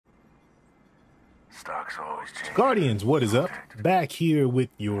Guardians, what is up? Back here with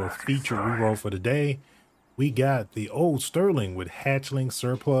your feature reroll for the day. We got the old Sterling with Hatchling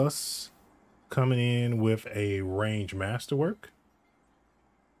Surplus coming in with a range masterwork.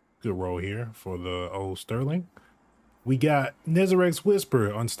 Good roll here for the old Sterling. We got Nezarek's Whisper,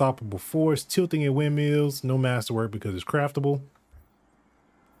 Unstoppable Force, Tilting at Windmills, no masterwork because it's craftable.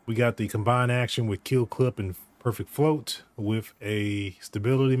 We got the combined action with Kill Clip and Perfect Float with a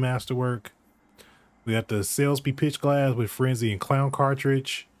stability masterwork. We got the Salesby Pitch Glass with Frenzy and Clown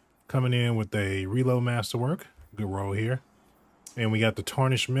Cartridge coming in with a reload masterwork. Good roll here. And we got the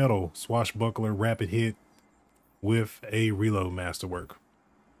Tarnished Metal Swashbuckler Rapid Hit with a reload masterwork.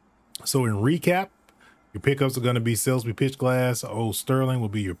 So in recap, your pickups are going to be Salesby Pitch Glass, Old Sterling will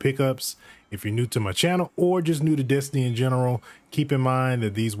be your pickups. If you're new to my channel or just new to Destiny in general, keep in mind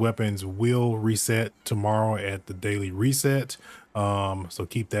that these weapons will reset tomorrow at the daily reset. So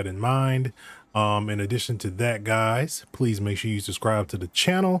keep that in mind. In addition to that, guys, please make sure you subscribe to the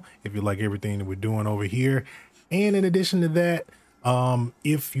channel if you like everything that we're doing over here. And in addition to that,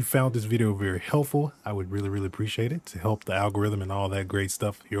 if you found this video very helpful, I would really appreciate it to help the algorithm and all that great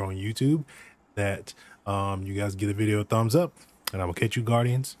stuff here on YouTube, that you guys give the video a thumbs up, and I will catch you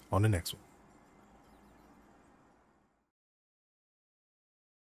Guardians on the next one.